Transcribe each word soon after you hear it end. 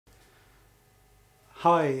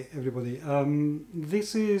Hi everybody,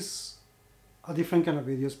 this is a different kind of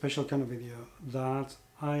video, special kind of video that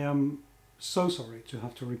I am so sorry to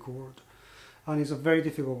have to record, and it's a very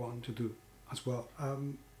difficult one to do as well.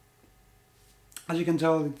 As you can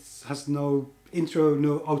tell, it has no intro,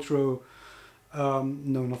 no outro,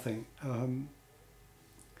 no nothing.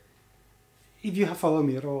 If you have followed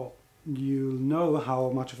me at all, you'll know how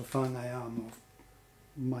much of a fan I am of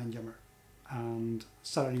Mindjammer and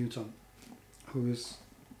Sarah Newton, who is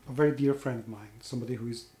a very dear friend of mine, somebody who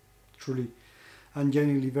is truly and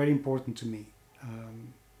genuinely very important to me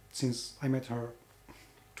since I met her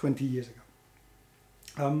 20 years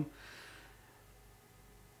ago.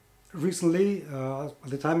 Recently, at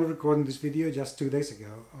the time of recording this video, just 2 days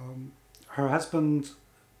ago, her husband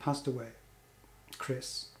passed away,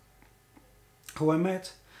 Chris, who I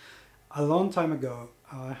met a long time ago.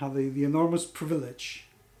 I had the enormous privilege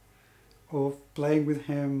of playing with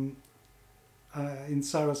him in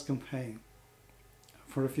Sarah's campaign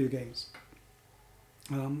for a few games.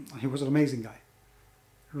 He was an amazing guy,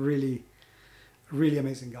 really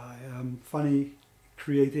amazing guy, funny,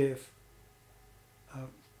 creative,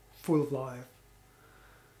 full of life,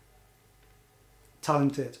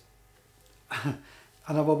 talented, and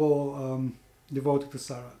above all devoted to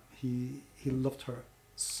Sarah. He loved her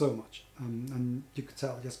so much, and you could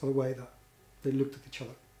tell just by the way that they looked at each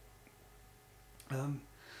other.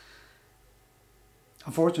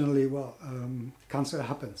 Unfortunately, well, cancer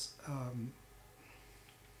happens,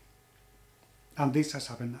 and this has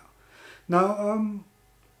happened now. Now,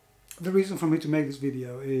 the reason for me to make this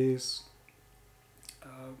video is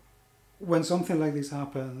when something like this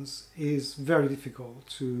happens, is very difficult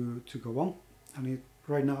to go on, and it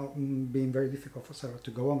right now being very difficult for Sarah to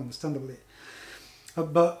go on, understandably.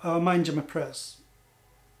 But Mindjammer Press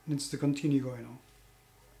needs to continue going on.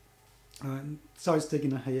 Sarah's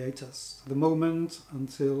taking a hiatus at the moment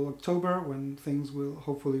until October, when things will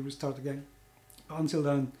hopefully restart again. But until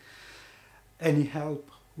then, any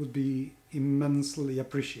help would be immensely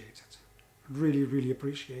appreciated. Really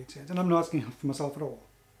appreciated. And I'm not asking help for myself at all.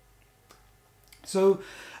 So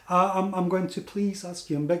I'm going to please ask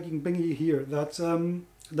you, I'm begging you here, that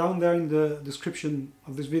down there in the description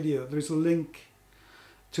of this video, there is a link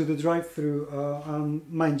to the drive-through on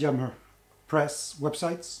Mindjammer Press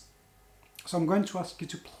websites. So I'm going to ask you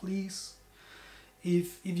to please,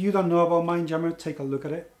 if you don't know about Mindjammer, take a look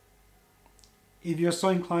at it. If you're so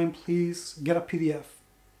inclined, please get a PDF.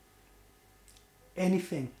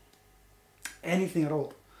 Anything at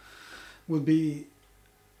all would be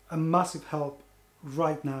a massive help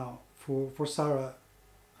right now for Sarah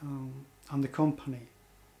and the company,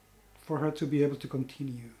 for her to be able to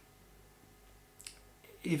continue.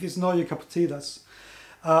 If it's not your cup of tea, that's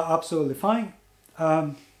absolutely fine.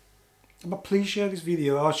 But please share this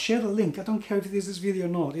video, or share the link. I don't care if it is this video or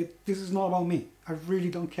not. This is not about me. I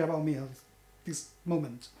really don't care about me at this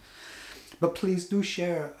moment. But please do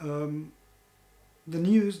share the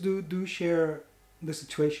news, do share the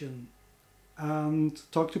situation, and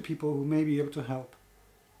talk to people who may be able to help.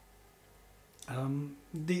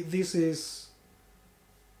 This is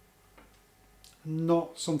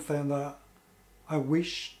not something that I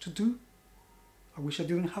wish to do. I wish I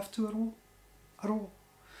didn't have to at all.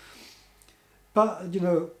 But, you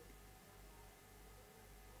know,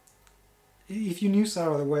 if you knew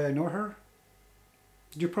Sarah the way I know her,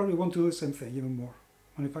 you probably want to do the same thing, even more.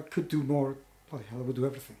 And if I could do more, bloody hell, I would do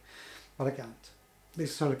everything. But I can't.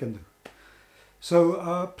 This is all I can do.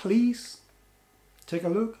 So please take a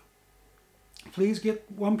look. Please get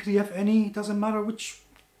one PDF, any, doesn't matter which,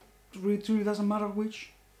 really doesn't matter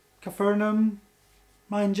which. Capernaum,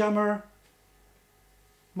 Mindjammer,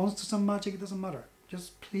 Monsters and Magic, it doesn't matter.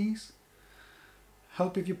 Just please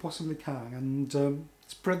help if you possibly can, and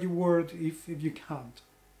spread your word if you can't.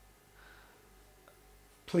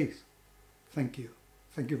 Please. Thank you.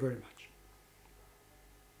 Thank you very much.